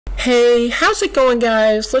Hey, how's it going,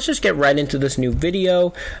 guys? Let's just get right into this new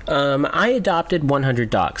video. I adopted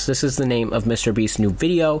 100 dogs. This is the name of Mr. Beast's new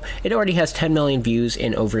video. It already has 10 million views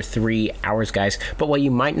in over 3 hours, guys. But what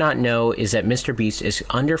you might not know is that Mr. Beast is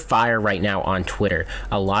under fire right now on Twitter.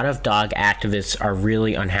 A lot of dog activists are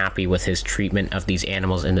really unhappy with his treatment of these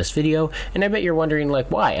animals in this video. And I bet you're wondering,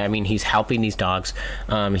 like, why? I mean, he's helping these dogs.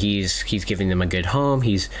 He's giving them a good home.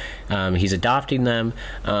 He's adopting them.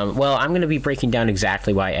 Well, I'm going to be breaking down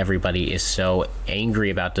exactly why everybody is so angry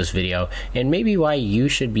about this video, and maybe why you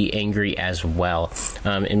should be angry as well.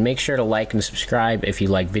 And make sure to like and subscribe if you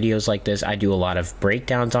like videos like this. I do a lot of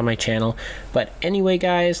breakdowns on my channel. But anyway,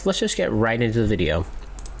 guys, let's just get right into the video.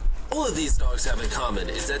 All of these dogs have in common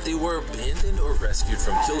is that they were abandoned or rescued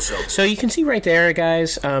from kill shelters. So you can see right there,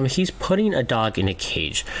 guys, he's putting a dog in a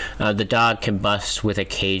cage. The dog combusts with a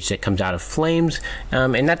cage that comes out of flames,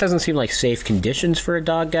 and that doesn't seem like safe conditions for a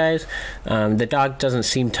dog, guys. The dog doesn't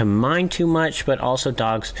seem to mind too much, but also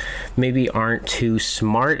dogs maybe aren't too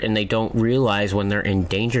smart and they don't realize when they're in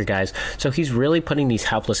danger, guys. So he's really putting these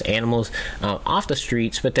helpless animals off the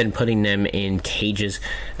streets, but then putting them in cages.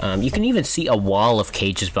 You can even see a wall of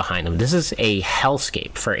cages behind them. This is a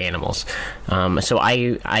hellscape for animals. So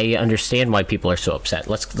I understand why people are so upset.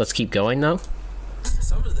 Let's keep going though.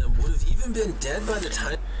 Some of them would have even been dead by the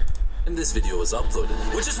time this video was uploaded,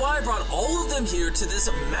 which is why I brought all of them here to this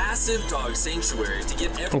massive dog sanctuary to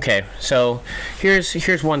get Okay, so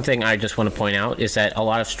here's one thing I just want to point out is that a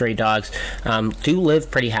lot of stray dogs do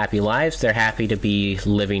live pretty happy lives. They're happy to be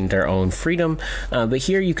living their own freedom, but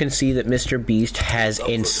here you can see that Mr. Beast has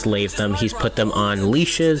enslaved them. He's put them on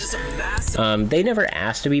leashes. They never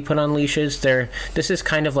asked to be put on leashes. This is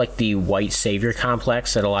kind of like the white savior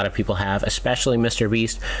complex that a lot of people have, especially Mr.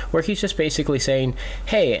 Beast, where he's just basically saying,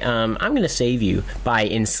 hey, I'm going to save you by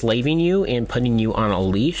enslaving you and putting you on a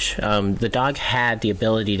leash. The dog had the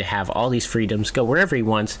ability to have all these freedoms, go wherever he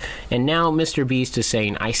wants, and now Mr. Beast is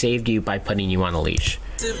saying, I saved you by putting you on a leash.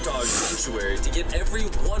 Dog sanctuary to get every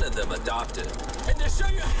one of them adopted. And to show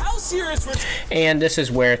you how serious we're And this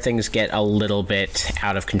is where things get a little bit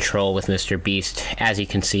out of control with Mr. Beast. As you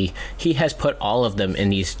can see, he has put all of them in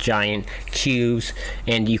these giant cubes,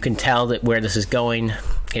 and you can tell that where this is going,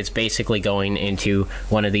 it's basically going into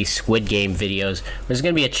one of these Squid Game videos. There's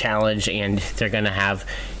going to be a challenge, and they're going to have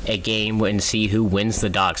a game and see who wins the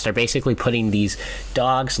dogs. They're basically putting these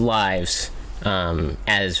dogs' lives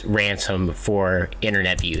as ransom for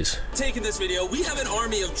internet views. Taking this video, we have an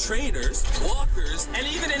army of trainers, walkers, and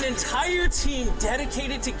even an entire team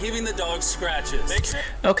dedicated to giving the dogs scratches.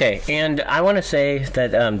 Okay, and I want to say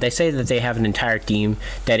that they say that they have an entire team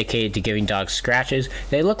dedicated to giving dogs scratches.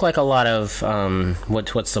 They look like a lot of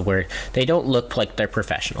what's the word? They don't look like they're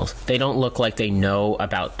professionals. They don't look like they know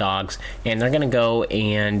about dogs, and they're gonna go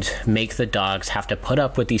and make the dogs have to put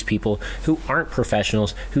up with these people who aren't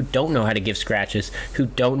professionals, who don't know how to give scratches, who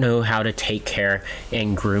don't know how to take care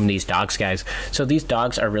and groom these dogs, guys. So these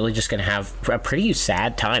dogs are really just going to have a pretty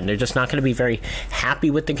sad time. They're just not going to be very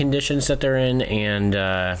happy with the conditions that they're in, and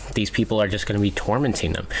these people are just going to be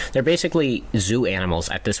tormenting them. They're basically zoo animals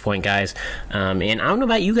at this point, guys. And I don't know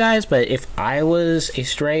about you guys, but if I was a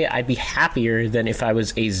stray, I'd be happier than if I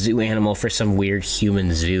was a zoo animal for some weird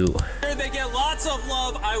human zoo. They get lots of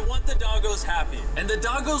love. I want the doggos happy. And the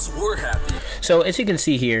doggos were happy. So as you can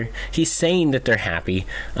see here, he's saying that they're happy.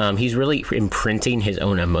 He's really imprinting his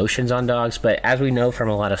own emotions on dogs, but as we know from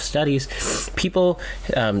a lot of studies, people,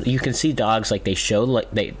 you can see dogs like they show,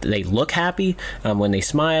 like they look happy when they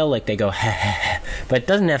smile, like they go but it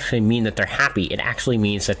doesn't actually mean that they're happy. It actually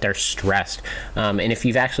means that they're stressed. And if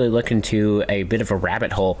you've actually looked into a bit of a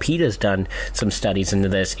rabbit hole, PETA's done some studies into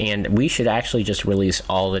this, and we should actually just release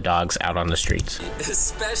all the dogs out on the streets.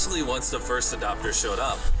 Especially once the first adopter showed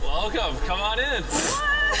up. Welcome, come on in.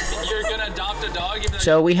 You're gonna adopt a dog?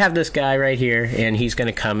 So we have this guy right here, and he's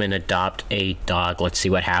gonna come and adopt a dog. Let's see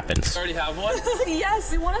what happens. Already have one?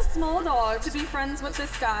 Yes, we want a small dog to be friends with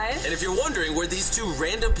this guy. And if you're wondering where these two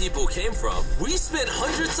random people came from, we spent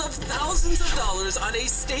hundreds of thousands of dollars on a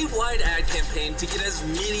statewide ad campaign to get as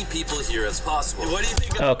many people here as possible. What do you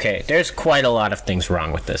think? Okay, there's quite a lot of things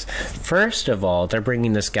wrong with this. First of all, they're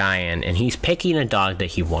bringing this guy in, and he's picking a dog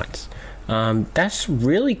that he wants. That's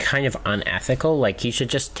really kind of unethical. Like, he should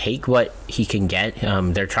just take what he can get.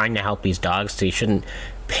 They're trying to help these dogs, so he shouldn't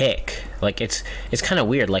pick. Like, it's kind of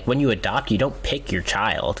weird. Like, when you adopt, you don't pick your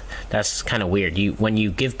child. That's kind of weird. When you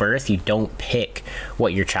give birth, you don't pick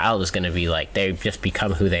what your child is going to be like. They just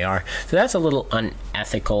become who they are. So that's a little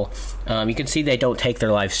unethical. You can see they don't take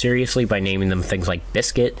their lives seriously by naming them things like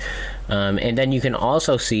Biscuit. And then you can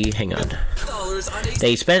also see, hang on. on a...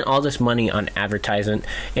 They spent all this money on advertisement,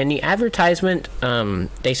 and the advertisement,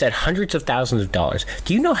 they said hundreds of thousands of dollars.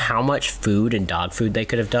 Do you know how much food and dog food they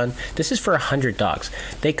could have done? This is for 100 dogs.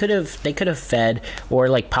 They could have fed or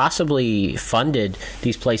like possibly funded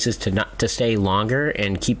these places to stay longer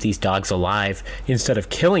and keep these dogs alive instead of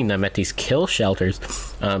killing them at these kill shelters.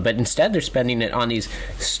 But instead, they're spending it on these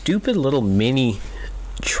stupid little mini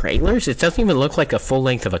trailers. It doesn't even look like a full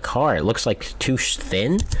length of a car. It looks like too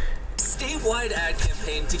thin. Statewide ad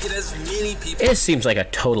campaign to get as many people. It seems like a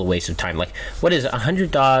total waste of time. Like, what is it,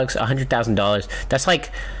 100 dogs, $100,000? That's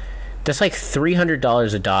like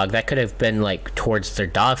 $300 a dog. That could have been like towards their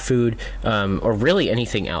dog food, or really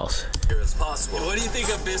anything else. As possible. What do you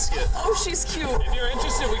think of Biscuit? Oh, she's cute. If you're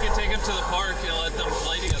interested, we can take him to the park and let them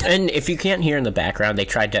play together. And if you can't hear in the background, they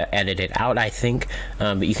tried to edit it out, I think.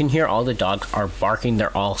 But you can hear all the dogs are barking.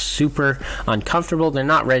 They're all super uncomfortable. They're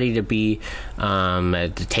not ready to be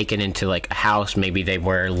taken into like a house. Maybe they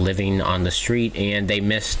were living on the street and they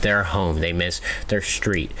miss their home. They miss their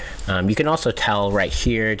street. You can also tell right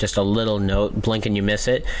here, just a little note, blink and you miss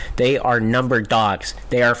it. They are numbered dogs.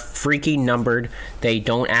 They are freaking numbered. They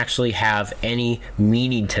don't actually have any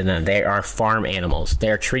meaning to them. They are farm animals. They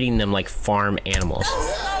are treating them like farm animals.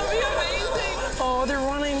 That would be amazing. Oh, they're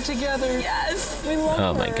running together. Yes, we love her.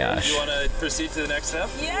 Oh my gosh. You want to proceed to the next step?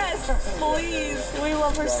 Yes, please. We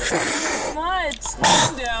love her so much.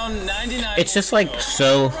 Down 99. It's just like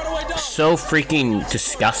so freaking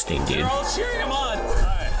disgusting, dude. Come on. All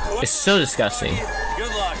right. It's so disgusting. Good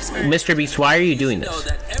luck. Mr. Beast, why are you doing Know this?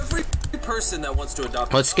 that every person that wants to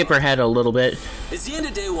adopt Let's skip ahead a little bit. it's the end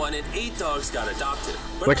of day one and 8 dogs got adopted.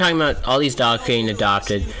 But We're talking about all these dogs getting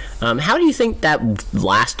adopted. How do you think that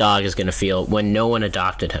last dog is going to feel when no one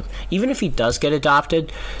adopted him? Even if he does get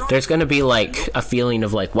adopted, there's going to be like a feeling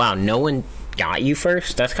of like, wow, no one got you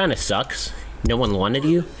first? That kind of sucks. No one wanted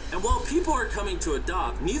you. And while people are coming to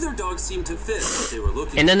adopt, neither dog seemed to fit what they were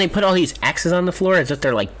looking And then they put all these X's on the floor as if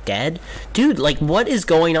they're like dead. Dude, like what is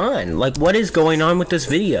going on? Like what is going on with this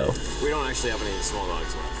video? We don't actually have any small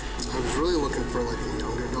dogs left. I was really looking for like a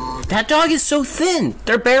younger dog. That dog is so thin.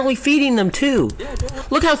 They're barely feeding them too.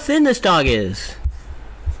 Look how thin this dog is.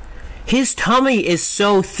 His tummy is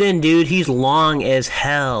so thin, dude. He's long as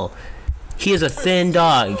hell. He is a thin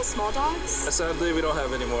dog. Small dogs? Sadly, we don't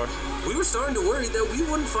have any more. We were starting to worry that we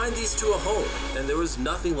wouldn't find these two a home, and there was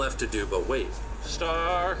nothing left to do but wait.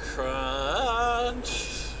 Star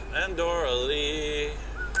Crunch and Doralee.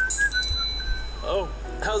 Oh,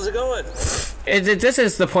 how's it going? This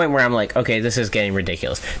is the point where I'm like, okay, this is getting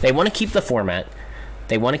ridiculous. They want to keep the format.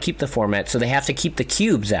 So they have to keep the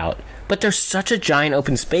cubes out. But there's such a giant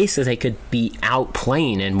open space that they could be out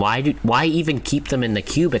playing, and why even keep them in the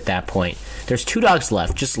cube at that point? There's 2 dogs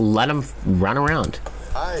left. Just let them run around.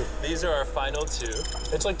 Hi, these are our final 2.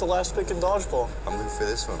 It's like the last pick in dodgeball. I'm in for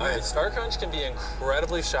this one, man. Alright, Star Crunch can be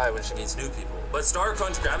incredibly shy when she meets new people. But Star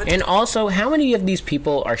Crunch gravitates. And also, how many of these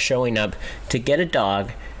people are showing up to get a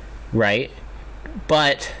dog, right?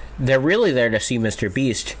 But they're really there to see Mr.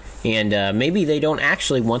 Beast, and maybe they don't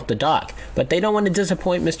actually want the dog, but they don't want to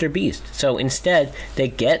disappoint Mr. Beast. So instead, they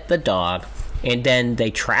get the dog, and then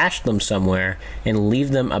they trash them somewhere and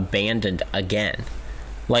leave them abandoned again.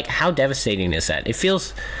 Like, how devastating is that? It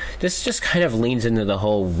feels... This just kind of leans into the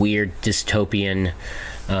whole weird dystopian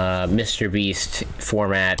Mr. Beast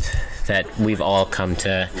format that we've all come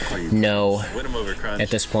to know at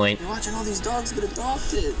this point. You're watching all these dogs get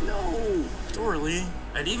adopted. No, Doralee.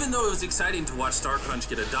 And even though it was exciting to watch Star Crunch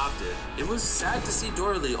get adopted, it was sad to see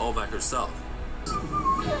Doralee all by herself.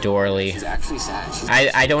 Doralee. She's actually sad.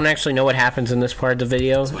 I don't actually know what happens in this part of the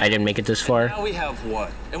video. I didn't make it this far. Now we have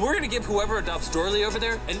one. And we're going to give whoever adopts Doralee over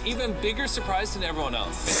there an even bigger surprise than everyone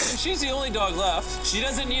else. And she's the only dog left. She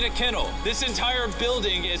doesn't need a kennel. This entire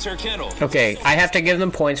building is her kennel. Okay, I have to give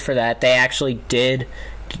them points for that. They actually did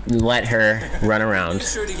let her run around. Be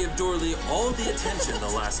sure to give Doralee all the attention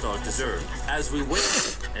the last dog deserved. As we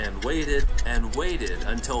waited and waited and waited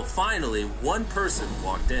until finally one person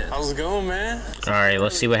walked in. How's it going, man? Alright,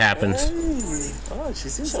 let's see what happens. Oh, she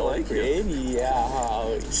seems to like it.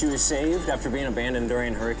 Yeah. She was saved after being abandoned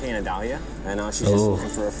during Hurricane Idalia, and now she's just looking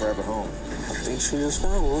for a forever home. I think she just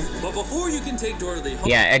found one. But before you can take Doralee home...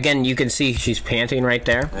 Yeah, again, you can see she's panting right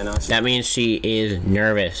there. That means she is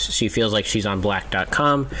nervous. She feels like she's on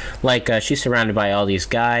black.com, like she's surrounded by all these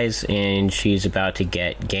guys, and she's about to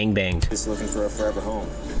get gangbanged. She's looking for a forever home.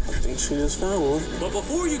 I think she just found one. But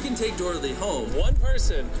before you can take Doralee home, one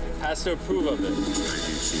person has to approve of it. I keep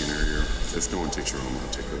seeing her here. If no one takes her home, I'll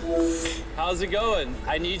take her. How's it going?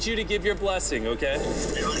 I need you to give your blessing, okay?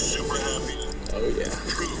 Yeah, I'm super happy. Oh, yeah.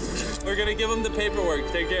 We're gonna give him the paperwork.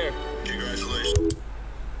 Take care. Congratulations.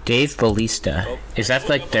 Dave Bautista. Is that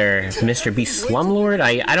like their Mr. Beast slumlord?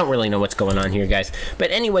 I don't really know what's going on here, guys.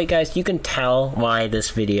 But anyway, guys, you can tell why this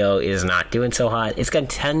video is not doing so hot. It's got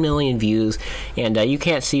 10 million views, and you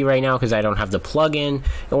can't see right now because I don't have the plugin,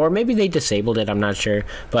 or maybe they disabled it, I'm not sure.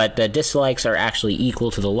 But the dislikes are actually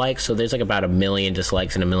equal to the likes, so there's like about 1 million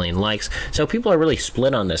dislikes and 1 million likes. So people are really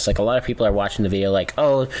split on this. Like, a lot of people are watching the video like,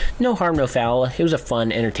 oh, no harm, no foul. It was a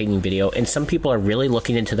fun, entertaining video. And some people are really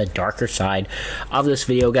looking into the darker side of this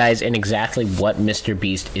video, guys, and exactly what Mr.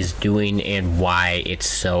 Beast is doing and why it's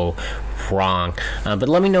so wrong. But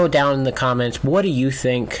let me know down in the comments, what do you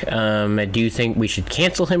think? Do you think we should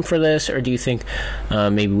cancel him for this, or do you think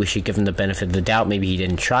maybe we should give him the benefit of the doubt? Maybe he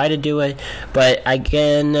didn't try to do it, but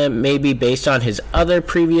again, maybe based on his other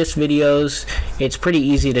previous videos, it's pretty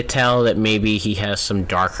easy to tell that maybe he has some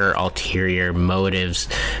darker ulterior motives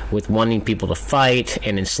with wanting people to fight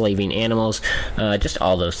and enslaving animals, just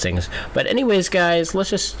all those things. But anyways, guys,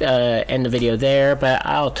 let's just end the video there, but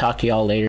I'll talk to y'all later.